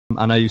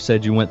I know you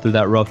said you went through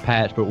that rough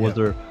patch, but was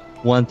Yeah. there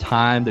one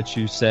time that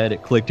you said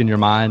it clicked in your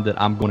mind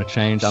that I'm going to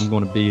change, I'm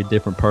going to be a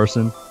different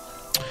person?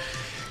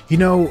 You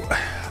know,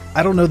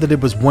 I don't know that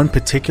it was one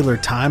particular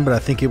time, but I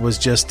think it was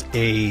just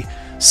a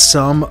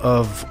sum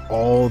of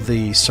all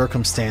the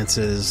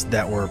circumstances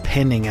that were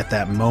pending at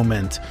that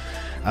moment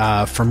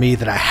for me,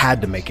 that I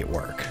had to make it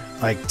work.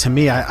 Like, to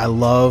me, I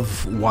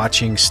love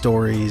watching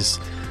stories,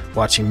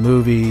 watching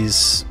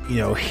movies, you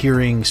know,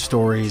 hearing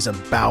stories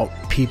about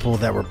people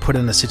that were put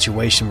in a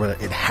situation where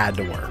it had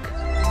to work.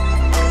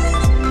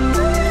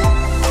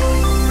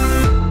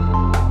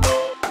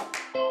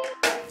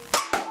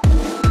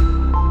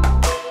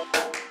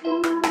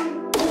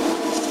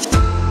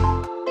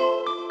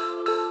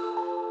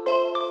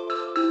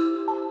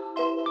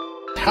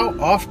 How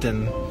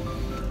often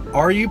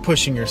are you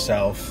pushing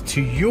yourself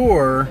to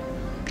your,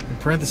 in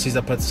parentheses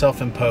I put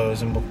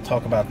self-imposed, and we'll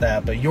talk about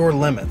that, but your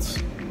limits?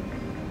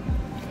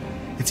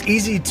 It's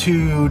easy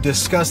to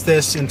discuss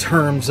this in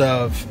terms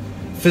of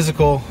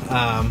physical,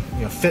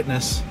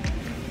 fitness,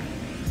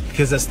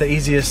 because that's the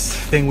easiest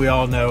thing we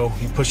all know.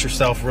 You push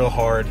yourself real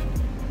hard,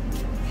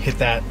 hit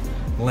that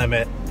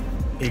limit,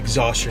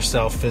 exhaust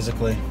yourself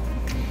physically.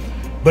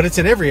 But it's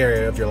in every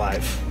area of your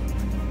life.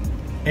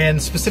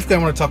 And specifically, I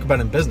want to talk about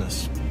in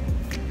business.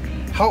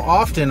 How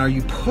often are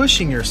you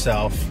pushing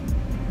yourself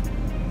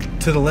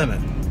to the limit?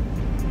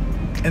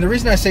 And the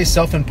reason I say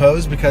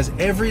self-imposed, because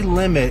every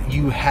limit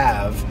you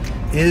have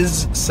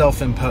is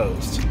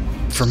self-imposed.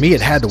 For me,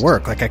 it had to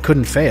work. Like, I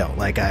couldn't fail.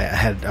 Like,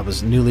 I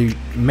was newly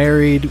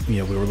married. You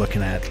know, we were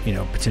looking at,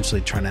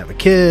 potentially trying to have a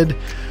kid.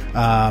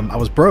 I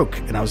was broke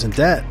and I was in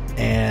debt,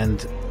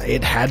 and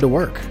it had to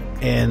work.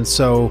 And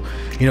so,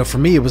 for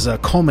me, it was a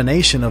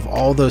culmination of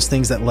all those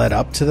things that led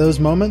up to those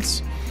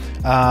moments.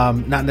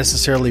 Not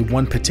necessarily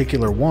one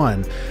particular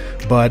one,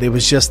 but it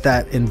was just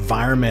that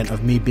environment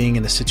of me being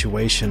in a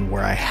situation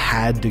where I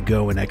had to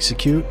go and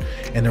execute,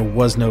 and there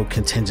was no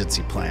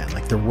contingency plan.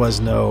 Like, there was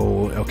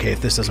no, okay,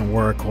 if this doesn't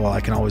work, well, I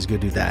can always go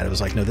do that. It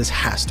was like, no, this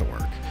has to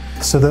work.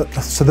 So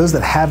those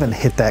that haven't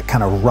hit that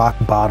kind of rock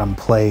bottom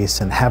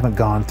place and haven't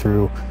gone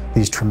through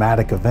these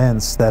traumatic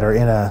events, that are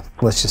in a,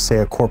 let's just say,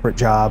 a corporate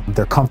job,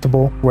 they're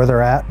comfortable where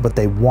they're at, but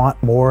they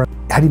want more.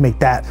 How do you make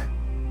that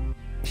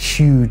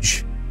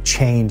huge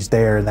change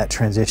there and that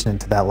transition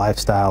into that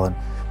lifestyle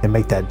and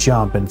make that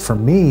jump? And for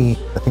me,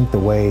 I think the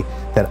way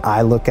that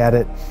I look at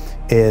it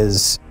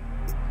is,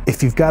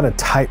 if you've got a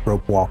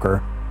tightrope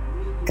walker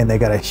and they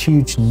got a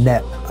huge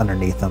net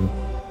underneath them,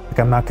 like,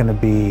 I'm not going to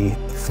be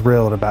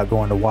thrilled about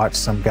going to watch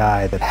some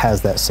guy that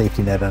has that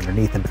safety net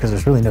underneath him, because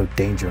there's really no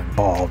danger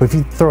involved. But if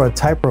you throw a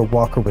tightrope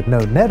walker with no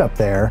net up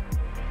there,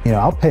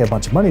 I'll pay a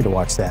bunch of money to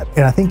watch that.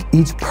 And I think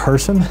each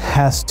person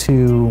has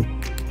to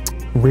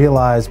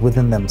realize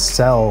within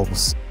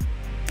themselves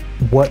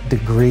what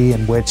degree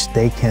in which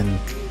they can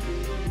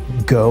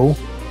go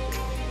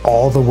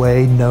all the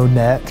way, no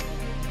net,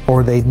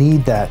 or they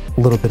need that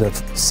little bit of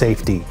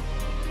safety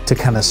to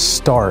kind of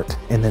start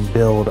and then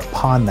build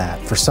upon that.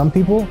 For some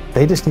people,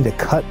 they just need to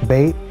cut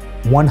bait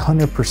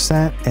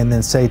 100% and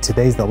then say,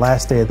 today's the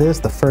last day of this,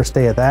 the first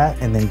day of that,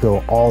 and then go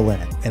all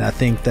in. And I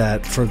think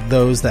that for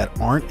those that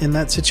aren't in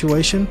that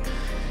situation,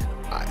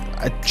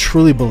 I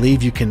truly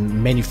believe you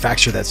can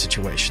manufacture that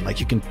situation. Like,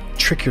 you can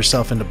trick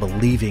yourself into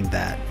believing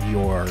that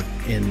you're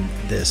in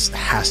this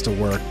has to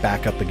work,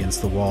 back up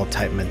against the wall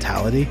type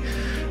mentality.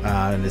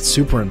 And it's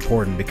super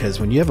important, because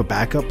when you have a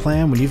backup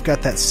plan, when you've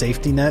got that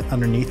safety net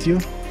underneath you,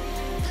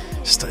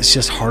 it's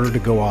just harder to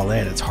go all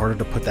in. It's harder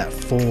to put that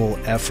full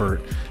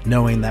effort,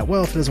 knowing that,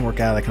 well, if it doesn't work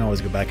out, I can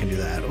always go back and do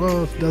that.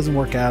 Well, if it doesn't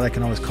work out, I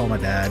can always call my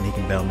dad and he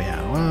can bail me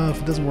out. Well,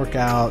 if it doesn't work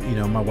out,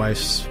 my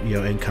wife's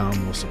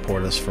income will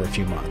support us for a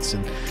few months.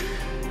 And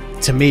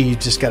to me, you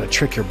just got to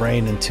trick your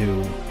brain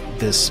into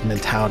this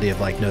mentality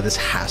of like, no, this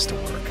has to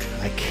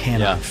work. I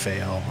cannot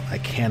fail. I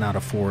cannot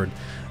afford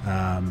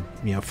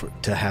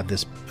to have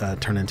this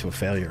turn into a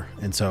failure.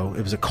 And so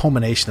it was a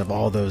culmination of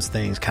all those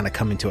things kind of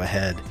coming to a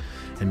head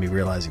and me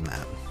realizing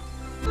that.